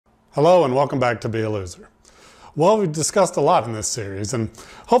Hello and welcome back to Be a Loser. Well, we've discussed a lot in this series, and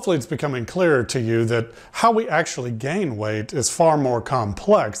hopefully it's becoming clearer to you that how we actually gain weight is far more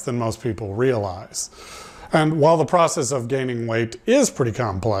complex than most people realize. And while the process of gaining weight is pretty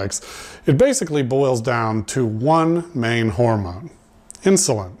complex, it basically boils down to one main hormone: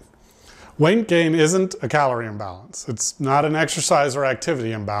 insulin. Weight gain isn't a calorie imbalance. It's not an exercise or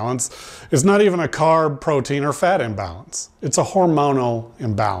activity imbalance. It's not even a carb, protein, or fat imbalance. It's a hormonal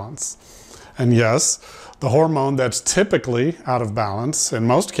imbalance. And yes, the hormone that's typically out of balance in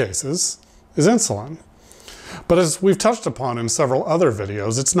most cases is insulin. But as we've touched upon in several other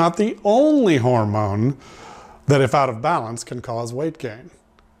videos, it's not the only hormone that, if out of balance, can cause weight gain.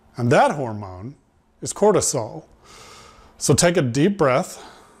 And that hormone is cortisol. So take a deep breath,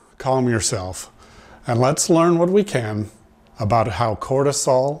 calm yourself, and let's learn what we can about how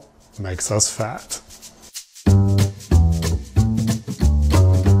cortisol makes us fat.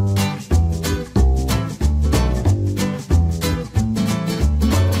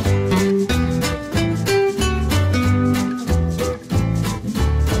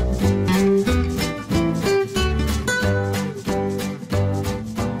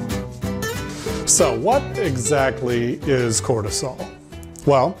 So what exactly is cortisol?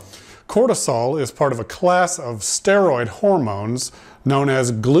 Well, cortisol is part of a class of steroid hormones known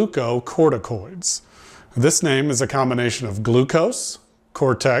as glucocorticoids. This name is a combination of glucose,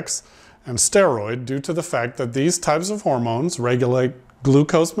 cortex, and steroid due to the fact that these types of hormones regulate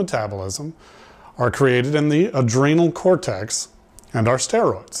glucose metabolism, are created in the adrenal cortex, and are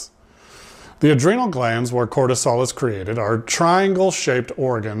steroids. The adrenal glands where cortisol is created are triangle-shaped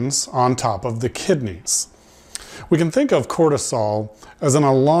organs on top of the kidneys. We can think of cortisol as an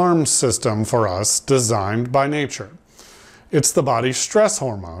alarm system for us designed by nature. It's the body's stress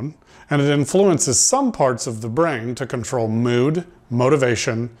hormone, and it influences some parts of the brain to control mood,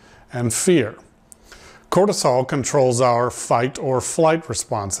 motivation, and fear. Cortisol controls our fight or flight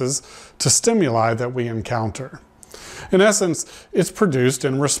responses to stimuli that we encounter. In essence, it's produced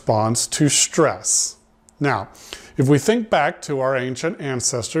in response to stress. Now, if we think back to our ancient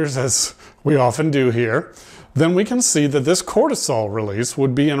ancestors, as we often do here, then we can see that this cortisol release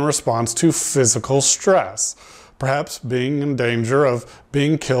would be in response to physical stress, perhaps being in danger of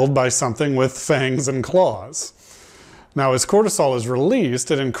being killed by something with fangs and claws. Now, as cortisol is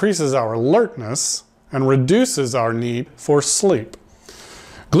released, it increases our alertness and reduces our need for sleep.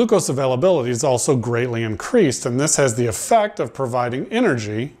 Glucose availability is also greatly increased, and this has the effect of providing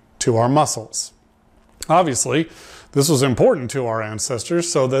energy to our muscles. Obviously, this was important to our ancestors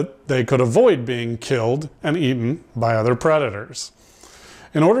so that they could avoid being killed and eaten by other predators.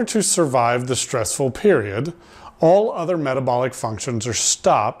 In order to survive the stressful period, all other metabolic functions are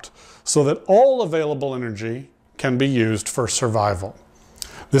stopped so that all available energy can be used for survival.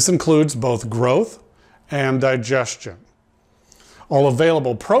 This includes both growth and digestion. All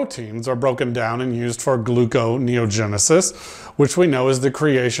available proteins are broken down and used for gluconeogenesis, which we know is the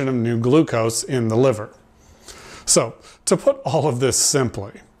creation of new glucose in the liver. So, to put all of this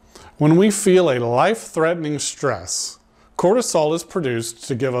simply, when we feel a life-threatening stress, cortisol is produced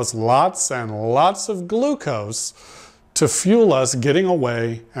to give us lots and lots of glucose to fuel us getting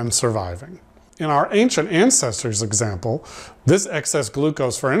away and surviving. In our ancient ancestors' example, this excess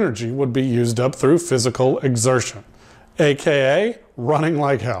glucose for energy would be used up through physical exertion, aka running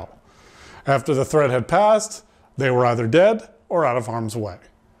like hell. After the threat had passed, they were either dead or out of harm's way.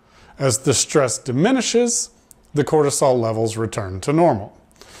 As the stress diminishes, the cortisol levels return to normal.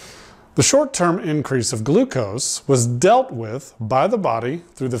 The short-term increase of glucose was dealt with by the body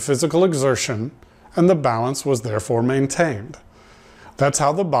through the physical exertion, and the balance was therefore maintained. That's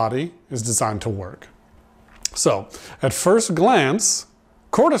how the body is designed to work. So, at first glance,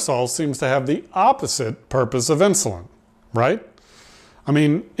 cortisol seems to have the opposite purpose of insulin, right? I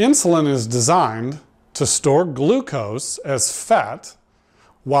mean, insulin is designed to store glucose as fat,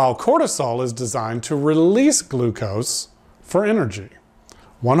 while cortisol is designed to release glucose for energy.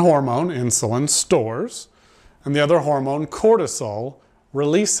 One hormone, insulin, stores, and the other hormone, cortisol,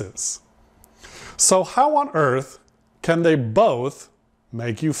 releases. So how on earth can they both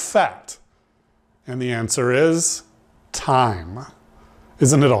make you fat? And the answer is time.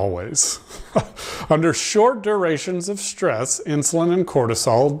 Isn't it always? Under short durations of stress, insulin and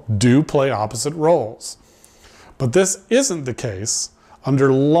cortisol do play opposite roles. But this isn't the case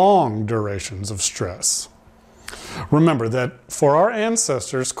under long durations of stress. Remember that for our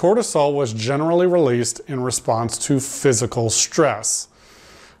ancestors, cortisol was generally released in response to physical stress.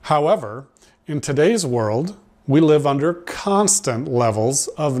 However, in today's world, we live under constant levels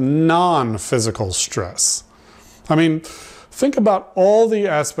of non-physical stress. I mean, Think about all the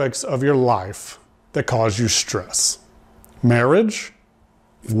aspects of your life that cause you stress. Marriage,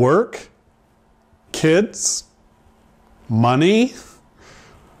 work, kids, money.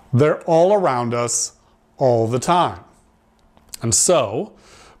 They're all around us all the time. And so,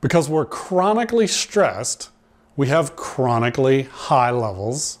 because we're chronically stressed, we have chronically high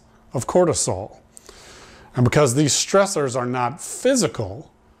levels of cortisol. And because these stressors are not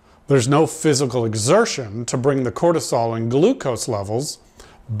physical, there's no physical exertion to bring the cortisol and glucose levels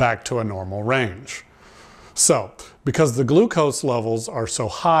back to a normal range. So, because the glucose levels are so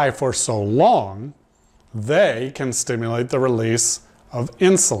high for so long, they can stimulate the release of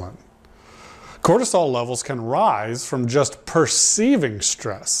insulin. Cortisol levels can rise from just perceiving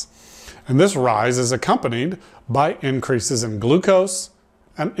stress, and this rise is accompanied by increases in glucose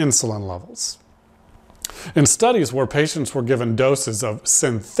and insulin levels. In studies where patients were given doses of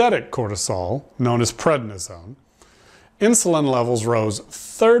synthetic cortisol, known as prednisone, insulin levels rose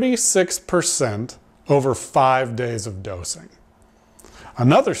 36% over 5 days of dosing.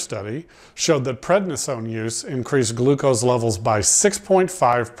 Another study showed that prednisone use increased glucose levels by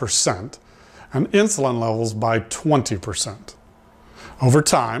 6.5% and insulin levels by 20%. Over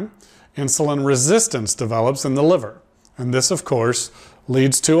time, insulin resistance develops in the liver, and this, of course,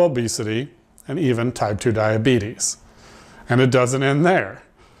 leads to obesity and even type 2 diabetes. And it doesn't end there.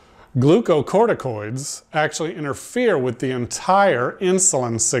 Glucocorticoids actually interfere with the entire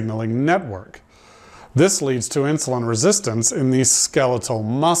insulin signaling network. This leads to insulin resistance in these skeletal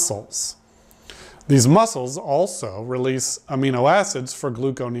muscles. These muscles also release amino acids for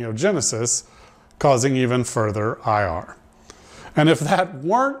gluconeogenesis, causing even further IR. And if that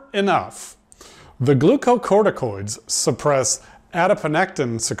weren't enough, the glucocorticoids suppress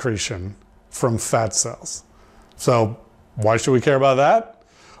adiponectin secretion from fat cells. So why should we care about that?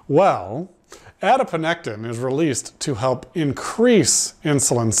 Well, adiponectin is released to help increase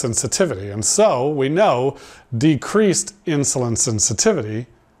insulin sensitivity. And so we know decreased insulin sensitivity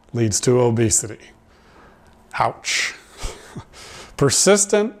leads to obesity. Ouch.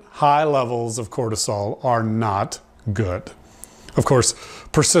 Persistent high levels of cortisol are not good. Of course,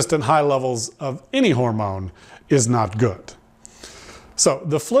 persistent high levels of any hormone is not good. So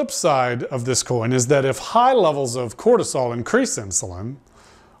the flip side of this coin is that if high levels of cortisol increase insulin,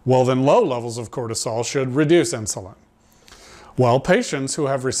 well, then low levels of cortisol should reduce insulin. Well, patients who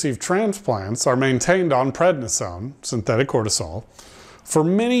have received transplants are maintained on prednisone, synthetic cortisol, for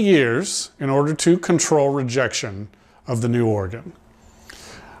many years in order to control rejection of the new organ.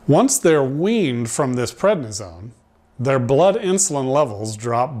 Once they're weaned from this prednisone, their blood insulin levels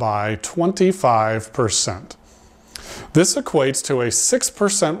drop by 25%. This equates to a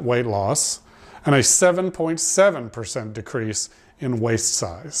 6% weight loss and a 7.7% decrease in waist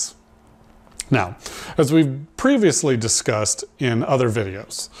size. Now, as we've previously discussed in other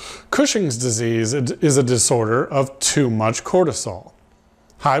videos, Cushing's disease is a disorder of too much cortisol.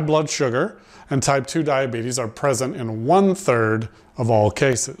 High blood sugar and type 2 diabetes are present in 1/3 of all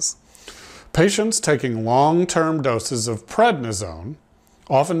cases. Patients taking long-term doses of prednisone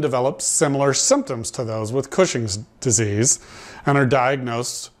often develop similar symptoms to those with Cushing's disease and are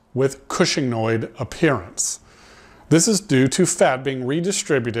diagnosed with Cushingoid appearance. This is due to fat being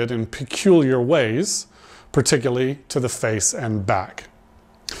redistributed in peculiar ways, particularly to the face and back.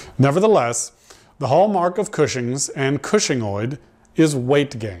 Nevertheless, the hallmark of Cushing's and Cushingoid is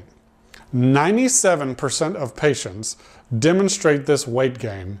weight gain. 97% of patients demonstrate this weight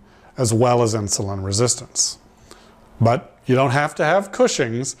gain as well as insulin resistance. But you don't have to have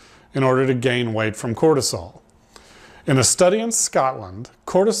Cushing's in order to gain weight from cortisol. In a study in Scotland,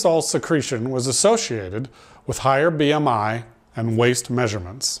 cortisol secretion was associated with higher BMI and waist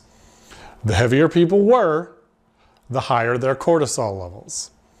measurements. The heavier people were, the higher their cortisol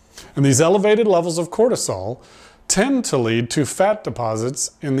levels. And these elevated levels of cortisol tend to lead to fat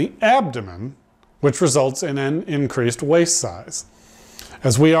deposits in the abdomen, which results in an increased waist size.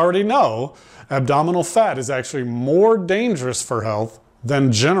 As we already know, abdominal fat is actually more dangerous for health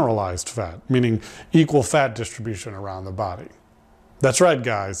than generalized fat, meaning equal fat distribution around the body. That's right,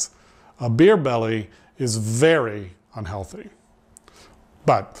 guys. A beer belly is very unhealthy.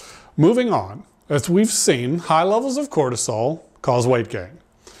 But moving on, as we've seen, high levels of cortisol cause weight gain.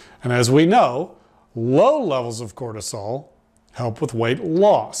 And as we know, low levels of cortisol help with weight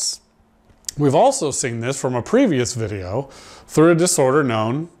loss. We've also seen this from a previous video through a disorder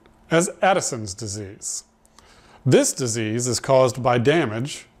known as Addisons disease. This disease is caused by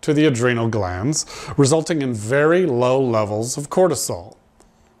damage to the adrenal glands, resulting in very low levels of cortisol.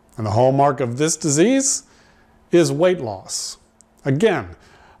 And the hallmark of this disease is weight loss. Again,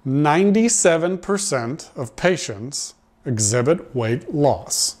 97% of patients exhibit weight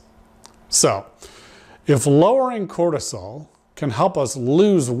loss. So, if lowering cortisol can help us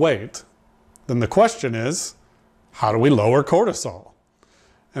lose weight, then the question is, how do we lower cortisol?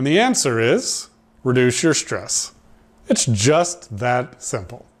 And the answer is, reduce your stress. It's just that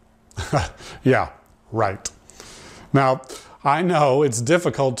simple. Yeah, right. Now, I know it's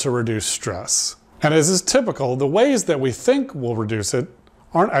difficult to reduce stress. And as is typical, the ways that we think will reduce it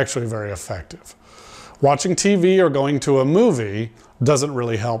aren't actually very effective. Watching TV or going to a movie doesn't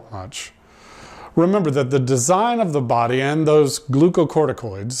really help much. Remember that the design of the body and those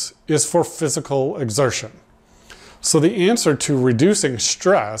glucocorticoids is for physical exertion. So the answer to reducing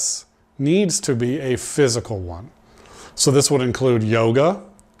stress needs to be a physical one. So this would include yoga,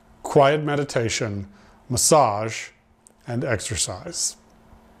 quiet meditation, massage, and exercise.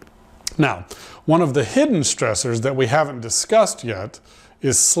 Now, one of the hidden stressors that we haven't discussed yet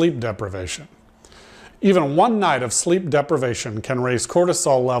is sleep deprivation. Even one night of sleep deprivation can raise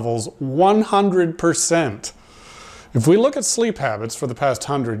cortisol levels 100%. If we look at sleep habits for the past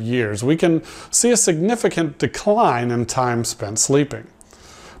 100 years, we can see a significant decline in time spent sleeping.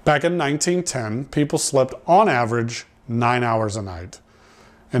 Back in 1910, people slept on average 9 hours a night.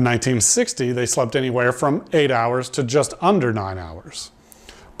 In 1960, they slept anywhere from 8 hours to just under 9 hours.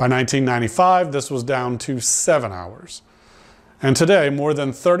 By 1995, this was down to 7 hours. And today, more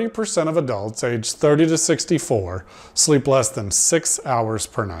than 30% of adults aged 30 to 64 sleep less than 6 hours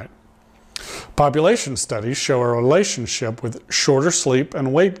per night. Population studies show a relationship with shorter sleep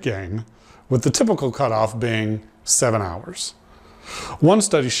and weight gain, with the typical cutoff being 7 hours. One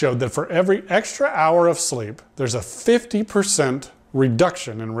study showed that for every extra hour of sleep, there's a 50%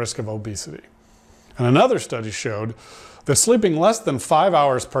 reduction in risk of obesity. And another study showed that sleeping less than 5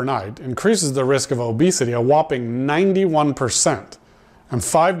 hours per night increases the risk of obesity a whopping 91%, and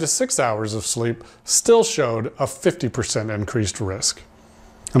 5 to 6 hours of sleep still showed a 50% increased risk.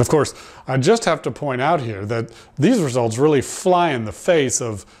 And of course, I just have to point out here that these results really fly in the face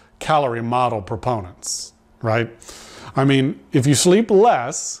of calorie model proponents, right? I mean, if you sleep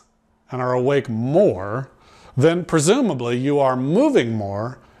less and are awake more, then presumably you are moving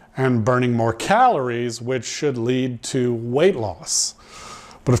more and burning more calories, which should lead to weight loss.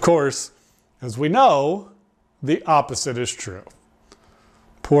 But of course, as we know, the opposite is true.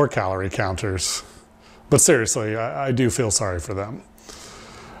 Poor calorie counters. But seriously, I do feel sorry for them.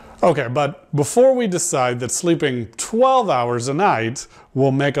 Okay, but before we decide that sleeping 12 hours a night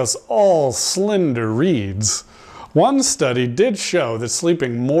will make us all slender reeds, one study did show that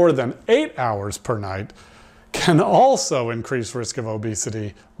sleeping more than 8 hours per night can also increase risk of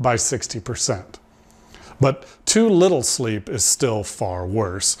obesity by 60%. But too little sleep is still far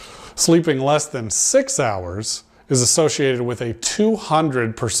worse. Sleeping less than 6 hours is associated with a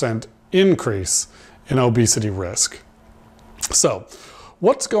 200% increase in obesity risk. So,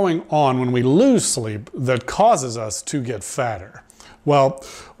 what's going on when we lose sleep that causes us to get fatter? Well,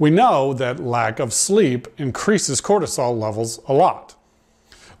 we know that lack of sleep increases cortisol levels a lot.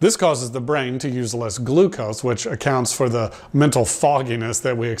 This causes the brain to use less glucose, which accounts for the mental fogginess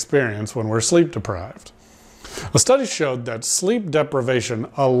that we experience when we're sleep deprived. A study showed that sleep deprivation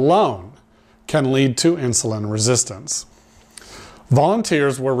alone can lead to insulin resistance.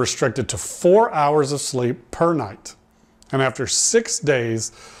 Volunteers were restricted to 4 hours of sleep per night, and after 6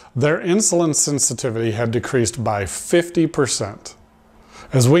 days, their insulin sensitivity had decreased by 50%.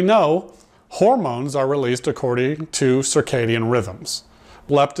 As we know, hormones are released according to circadian rhythms.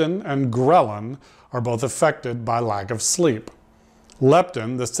 Leptin and ghrelin are both affected by lack of sleep.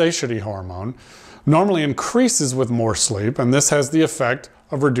 Leptin, the satiety hormone, normally increases with more sleep, and this has the effect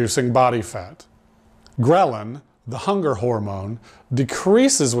of reducing body fat. Ghrelin, the hunger hormone,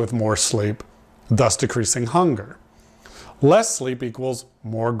 decreases with more sleep, thus decreasing hunger. Less sleep equals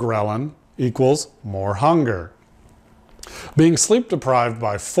more ghrelin equals more hunger. Being sleep deprived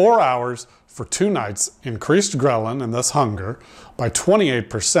by 4 hours for 2 nights increased ghrelin and thus hunger by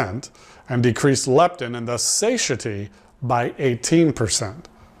 28% and decreased leptin and thus satiety by 18%.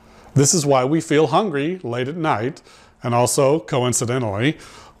 This is why we feel hungry late at night, and also, coincidentally,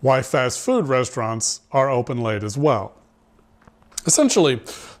 why fast food restaurants are open late as well. Essentially,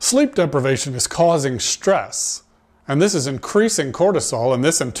 sleep deprivation is causing stress, and this is increasing cortisol, and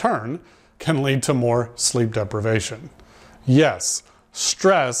this in turn can lead to more sleep deprivation. Yes,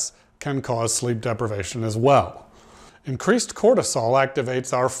 stress can cause sleep deprivation as well. Increased cortisol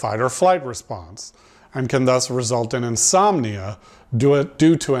activates our fight or flight response and can thus result in insomnia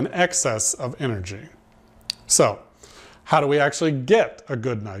due to an excess of energy. So, how do we actually get a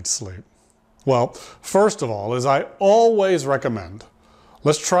good night's sleep? Well, first of all, as I always recommend,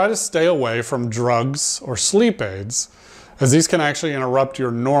 let's try to stay away from drugs or sleep aids as these can actually interrupt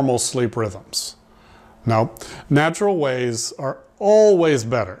your normal sleep rhythms. Now, natural ways are always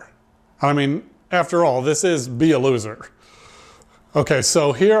better. I mean, after all, this is Be a Loser. Okay,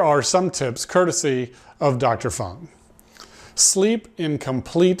 so here are some tips courtesy of Dr. Fung. Sleep in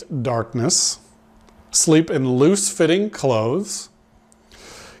complete darkness. Sleep in loose-fitting clothes.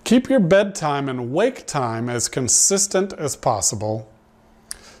 Keep your bedtime and wake time as consistent as possible.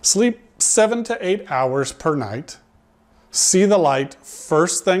 Sleep 7 to 8 hours per night. See the light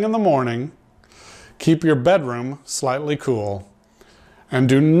first thing in the morning. Keep your bedroom slightly cool. And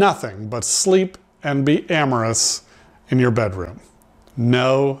do nothing but sleep and be amorous in your bedroom.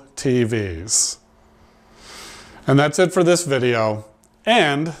 No TVs. And that's it for this video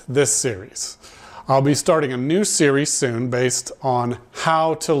and this series. I'll be starting a new series soon based on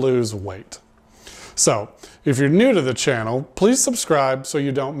how to lose weight. So, if you're new to the channel, please subscribe so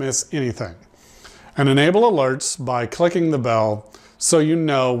you don't miss anything. And enable alerts by clicking the bell so you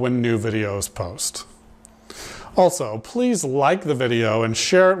know when new videos post. Also, please like the video and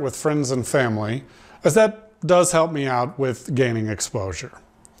share it with friends and family, as that does help me out with gaining exposure.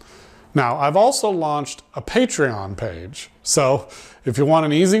 Now, I've also launched a Patreon page, so if you want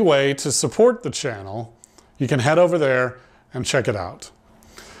an easy way to support the channel, you can head over there and check it out.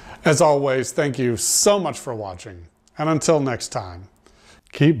 As always, thank you so much for watching, and until next time,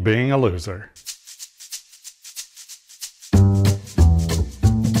 keep being a loser.